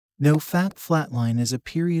NoFap flatline is a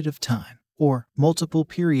period of time, or multiple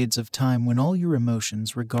periods of time when all your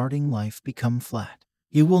emotions regarding life become flat.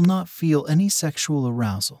 You will not feel any sexual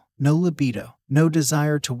arousal, no libido, no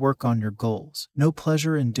desire to work on your goals, no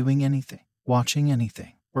pleasure in doing anything, watching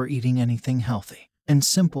anything, or eating anything healthy. And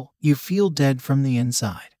simple, you feel dead from the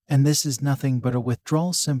inside, and this is nothing but a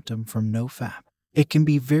withdrawal symptom from NoFap. It can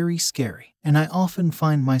be very scary, and I often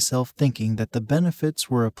find myself thinking that the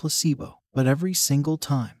benefits were a placebo, but every single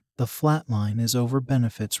time, the flatline is over,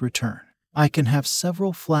 benefits return. I can have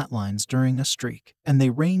several flatlines during a streak, and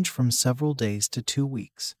they range from several days to 2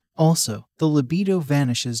 weeks. Also, the libido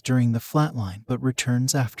vanishes during the flatline but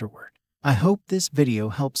returns afterward. I hope this video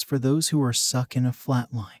helps for those who are stuck in a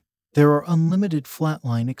flatline. There are unlimited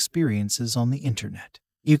flatline experiences on the internet.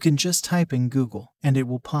 You can just type in Google and it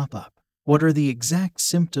will pop up. What are the exact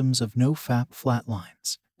symptoms of NoFap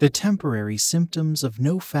flatlines? The temporary symptoms of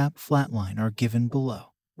NoFap flatline are given below.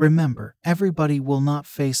 Remember, everybody will not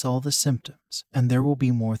face all the symptoms, and there will be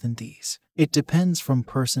more than these. It depends from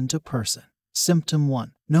person to person. Symptom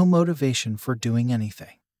 1. No motivation for doing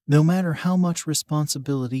anything. No matter how much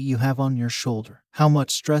responsibility you have on your shoulder, how much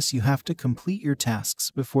stress you have to complete your tasks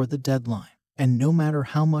before the deadline, and no matter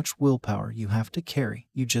how much willpower you have to carry,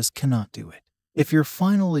 you just cannot do it. If your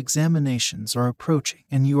final examinations are approaching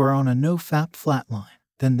and you are on a NoFap flatline,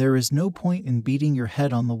 then there is no point in beating your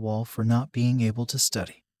head on the wall for not being able to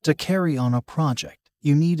study. To carry on a project,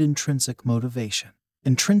 you need intrinsic motivation.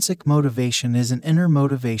 Intrinsic motivation is an inner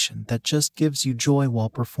motivation that just gives you joy while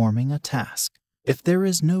performing a task. If there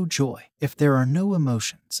is no joy, if there are no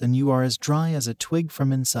emotions, and you are as dry as a twig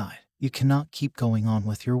from inside, you cannot keep going on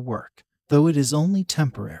with your work, though it is only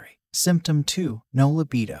temporary. Symptom 2. No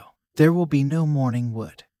libido. There will be no morning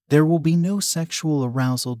wood. There will be no sexual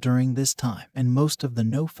arousal during this time, and most of the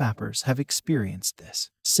NoFappers have experienced this.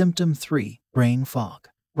 Symptom 3. Brain fog.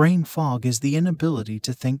 Brain fog is the inability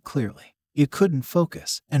to think clearly. You couldn't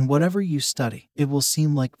focus, and whatever you study, it will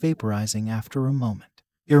seem like vaporizing after a moment.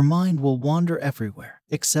 Your mind will wander everywhere,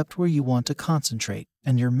 except where you want to concentrate,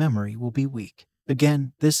 and your memory will be weak.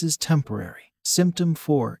 Again, this is temporary. Symptom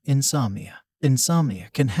 4. Insomnia. Insomnia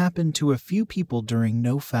can happen to a few people during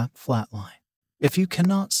NoFap flatline. If you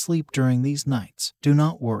cannot sleep during these nights, do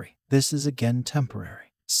not worry, this is again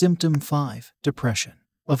temporary. Symptom 5. Depression.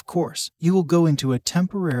 Of course, you will go into a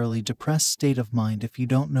temporarily depressed state of mind if you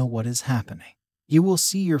don't know what is happening. You will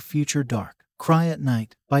see your future dark, cry at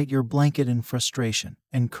night, bite your blanket in frustration,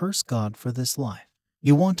 and curse God for this life.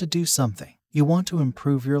 You want to do something, you want to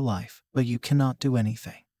improve your life, but you cannot do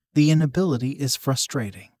anything. The inability is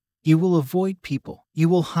frustrating. You will avoid people, you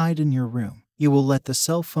will hide in your room, you will let the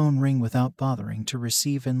cell phone ring without bothering to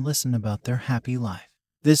receive and listen about their happy life.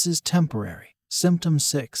 This is temporary. Symptom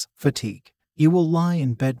 6. Fatigue. You will lie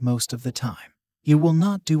in bed most of the time. You will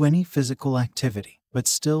not do any physical activity, but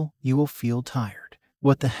still, you will feel tired.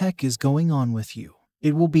 What the heck is going on with you?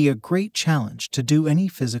 It will be a great challenge to do any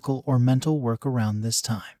physical or mental work around this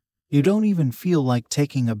time. You don't even feel like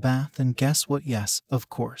taking a bath, and guess what? Yes, of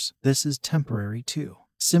course, this is temporary too.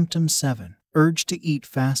 Symptom 7. Urge to eat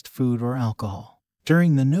fast food or alcohol.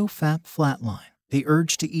 During the NoFap flatline, the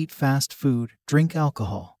urge to eat fast food, drink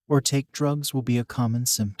alcohol, or take drugs will be a common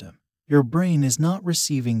symptom. Your brain is not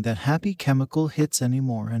receiving that happy chemical hits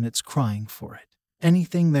anymore, and it's crying for it.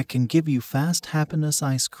 Anything that can give you fast happiness,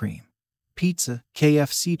 ice cream, pizza,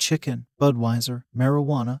 KFC chicken, Budweiser,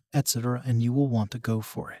 marijuana, etc., and you will want to go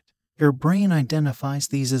for it. Your brain identifies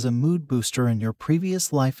these as a mood booster in your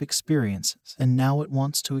previous life experiences, and now it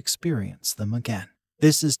wants to experience them again.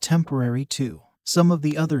 This is temporary too. Some of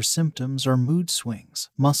the other symptoms are mood swings,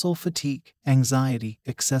 muscle fatigue, anxiety,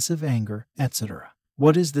 excessive anger, etc.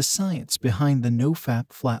 What is the science behind the NoFap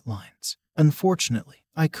flatlines? Unfortunately,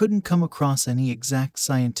 I couldn't come across any exact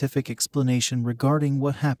scientific explanation regarding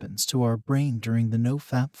what happens to our brain during the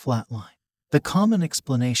NoFap flatline. The common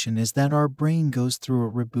explanation is that our brain goes through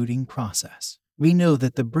a rebooting process. We know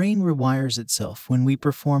that the brain rewires itself when we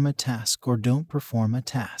perform a task or don't perform a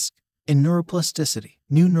task. In neuroplasticity,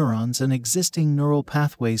 new neurons and existing neural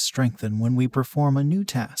pathways strengthen when we perform a new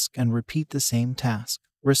task and repeat the same task,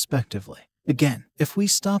 respectively. Again, if we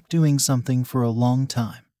stop doing something for a long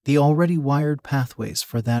time, the already wired pathways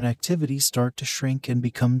for that activity start to shrink and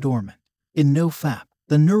become dormant. In NoFap,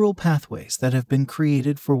 the neural pathways that have been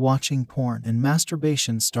created for watching porn and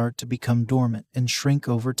masturbation start to become dormant and shrink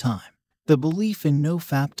over time. The belief in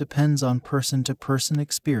NoFap depends on person-to-person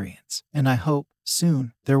experience, and I hope,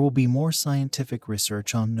 soon, there will be more scientific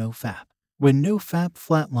research on NoFap. When NoFap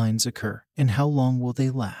flatlines occur, and how long will they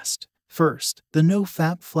last? First, the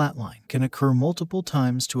NoFap flatline can occur multiple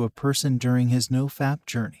times to a person during his NoFap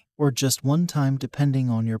journey, or just one time depending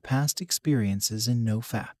on your past experiences in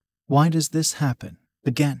NoFap. Why does this happen?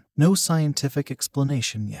 Again, no scientific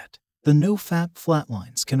explanation yet. The NoFap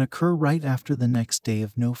flatlines can occur right after the next day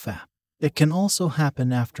of NoFap. It can also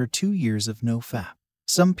happen after 2 years of NoFap.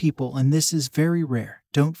 Some people, and this is very rare,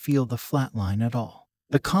 don't feel the flatline at all.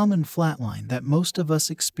 The common flatline that most of us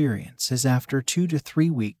experience is after 2 to 3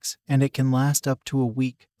 weeks, and it can last up to a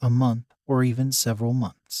week, a month, or even several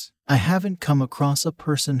months. I haven't come across a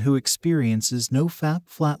person who experiences NoFap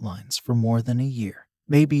flatlines for more than a year.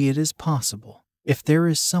 Maybe it is possible. If there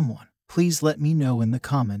is someone, please let me know in the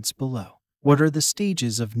comments below. What are the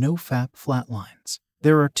stages of NoFap flatlines?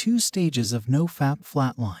 There are 2 stages of NoFap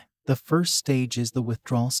flatline. The first stage is the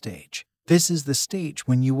withdrawal stage. This is the stage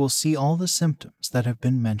when you will see all the symptoms that have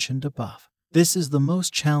been mentioned above. This is the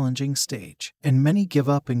most challenging stage, and many give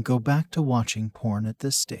up and go back to watching porn at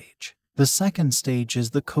this stage. The second stage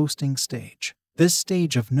is the coasting stage. This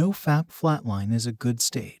stage of NoFap flatline is a good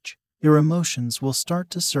stage. Your emotions will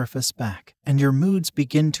start to surface back, and your moods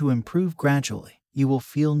begin to improve gradually. You will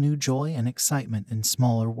feel new joy and excitement in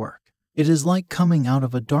smaller work. It is like coming out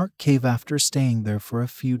of a dark cave after staying there for a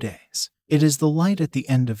few days. It is the light at the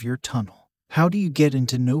end of your tunnel. How do you get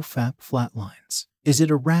into NoFap flatlines? Is it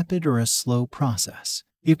a rapid or a slow process?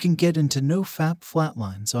 You can get into NoFap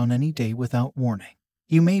flatlines on any day without warning.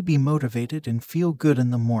 You may be motivated and feel good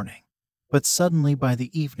in the morning, but suddenly by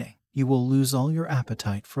the evening, you will lose all your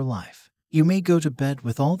appetite for life. You may go to bed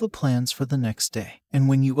with all the plans for the next day, and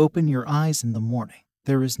when you open your eyes in the morning,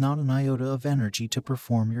 there is not an iota of energy to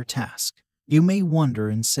perform your task. You may wonder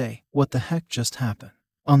and say, what the heck just happened?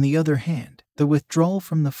 On the other hand, the withdrawal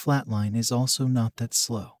from the flatline is also not that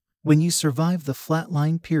slow. When you survive the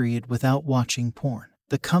flatline period without watching porn,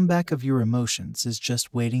 the comeback of your emotions is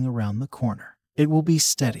just waiting around the corner. It will be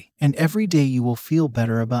steady, and every day you will feel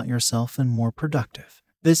better about yourself and more productive.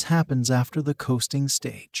 This happens after the coasting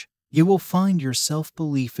stage. You will find your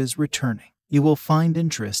self-belief is returning. You will find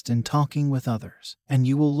interest in talking with others, and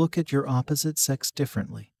you will look at your opposite sex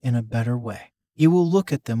differently, in a better way. You will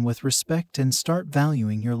look at them with respect and start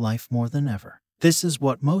valuing your life more than ever. This is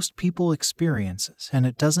what most people experiences, and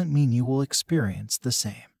it doesn't mean you will experience the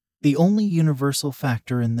same. The only universal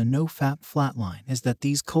factor in the NoFap flatline is that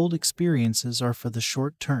these cold experiences are for the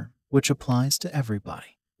short term, which applies to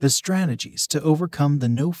everybody. The strategies to overcome the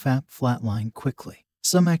NoFap flatline quickly.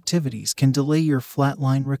 Some activities can delay your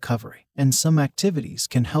flatline recovery, and some activities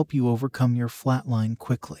can help you overcome your flatline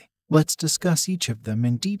quickly. Let's discuss each of them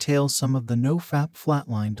in detail. Some of the NoFap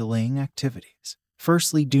flatline delaying activities.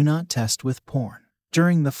 Firstly, do not test with porn.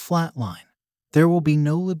 During the flatline, there will be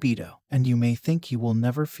no libido, and you may think you will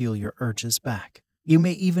never feel your urges back. You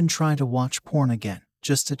may even try to watch porn again,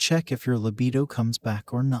 just to check if your libido comes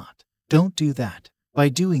back or not. Don't do that. By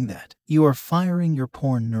doing that, you are firing your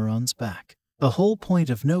porn neurons back. The whole point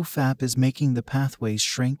of NoFap is making the pathways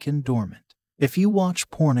shrink and dormant. If you watch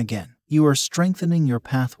porn again, you are strengthening your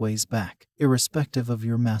pathways back, irrespective of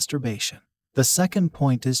your masturbation. The second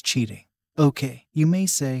point is cheating. Okay, you may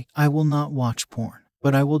say, I will not watch porn,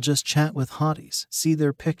 but I will just chat with hotties, see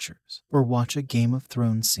their pictures, or watch a Game of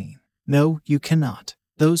Thrones scene. No, you cannot.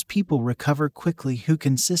 Those people recover quickly who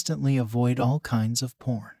consistently avoid all kinds of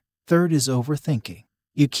porn. Third is overthinking.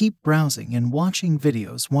 You keep browsing and watching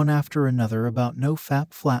videos one after another about NoFap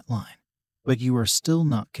flatline, but you are still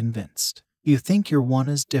not convinced. You think your one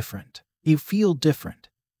is different. You feel different,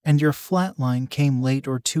 and your flatline came late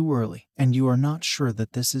or too early, and you are not sure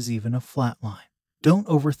that this is even a flatline. Don't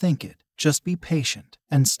overthink it. Just be patient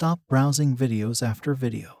and stop browsing videos after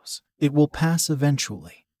videos. It will pass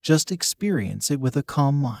eventually. Just experience it with a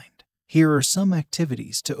calm mind. Here are some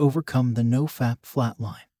activities to overcome the NoFap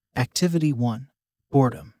flatline. Activity 1.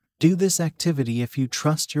 Boredom. Do this activity if you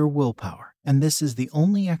trust your willpower, and this is the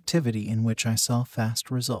only activity in which I saw fast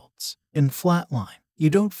results. In flatline, you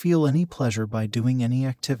don't feel any pleasure by doing any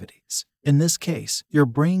activities. In this case, your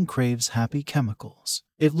brain craves happy chemicals.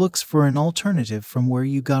 It looks for an alternative from where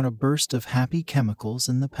you got a burst of happy chemicals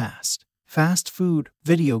in the past. Fast food,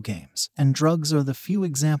 video games, and drugs are the few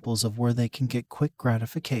examples of where they can get quick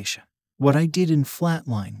gratification. What I did in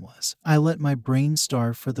flatline was, I let my brain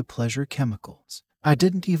starve for the pleasure chemicals. I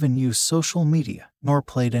didn't even use social media, nor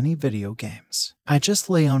played any video games. I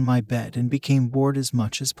just lay on my bed and became bored as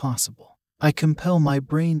much as possible. I compel my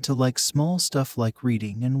brain to like small stuff like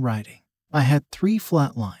reading and writing. I had 3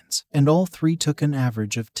 flatlines, and all 3 took an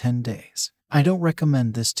average of 10 days. I don't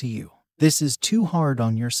recommend this to you. This is too hard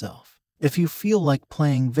on yourself. If you feel like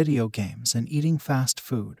playing video games and eating fast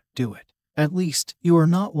food, do it. At least, you are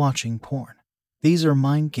not watching porn. These are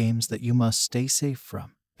mind games that you must stay safe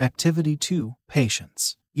from. Activity 2.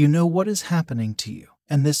 Patience. You know what is happening to you,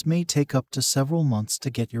 and this may take up to several months to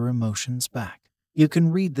get your emotions back. You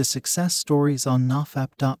can read the success stories on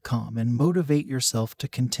NoFap.com and motivate yourself to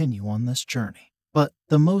continue on this journey. But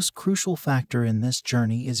the most crucial factor in this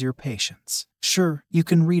journey is your patience. Sure, you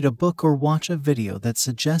can read a book or watch a video that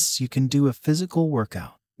suggests you can do a physical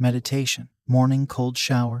workout, meditation, morning cold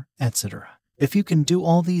shower, etc. If you can do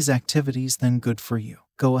all these activities, then good for you.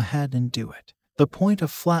 Go ahead and do it. The point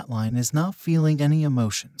of Flatline is not feeling any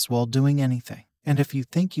emotions while doing anything. And if you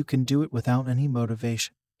think you can do it without any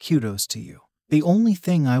motivation, kudos to you. The only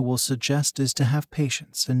thing I will suggest is to have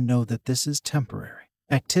patience and know that this is temporary.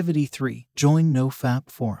 Activity 3. Join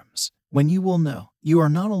NoFap forums. When you will know you are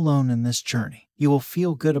not alone in this journey, you will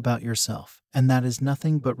feel good about yourself, and that is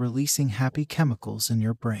nothing but releasing happy chemicals in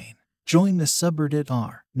your brain. Join the subreddit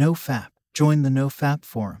r/NoFap. Join the NoFap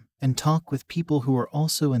forum and talk with people who are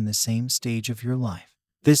also in the same stage of your life.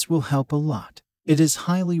 This will help a lot. It is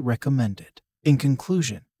highly recommended. In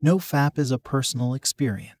conclusion, NoFap is a personal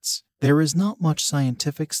experience. There is not much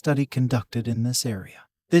scientific study conducted in this area.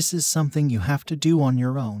 This is something you have to do on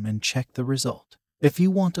your own and check the result. If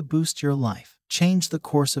you want to boost your life, change the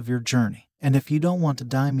course of your journey, and if you don't want to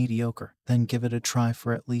die mediocre, then give it a try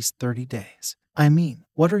for at least 30 days. I mean,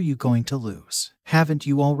 what are you going to lose? Haven't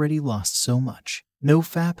you already lost so much?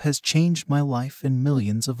 NoFap has changed my life and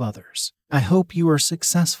millions of others. I hope you are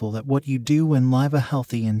successful at what you do and live a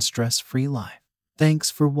healthy and stress-free life. Thanks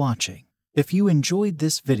for watching. If you enjoyed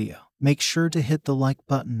this video, make sure to hit the like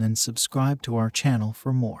button and subscribe to our channel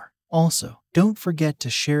for more. Also, don't forget to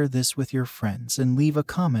share this with your friends and leave a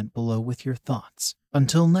comment below with your thoughts.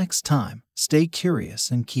 Until next time, stay curious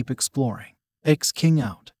and keep exploring. X King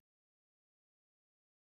out.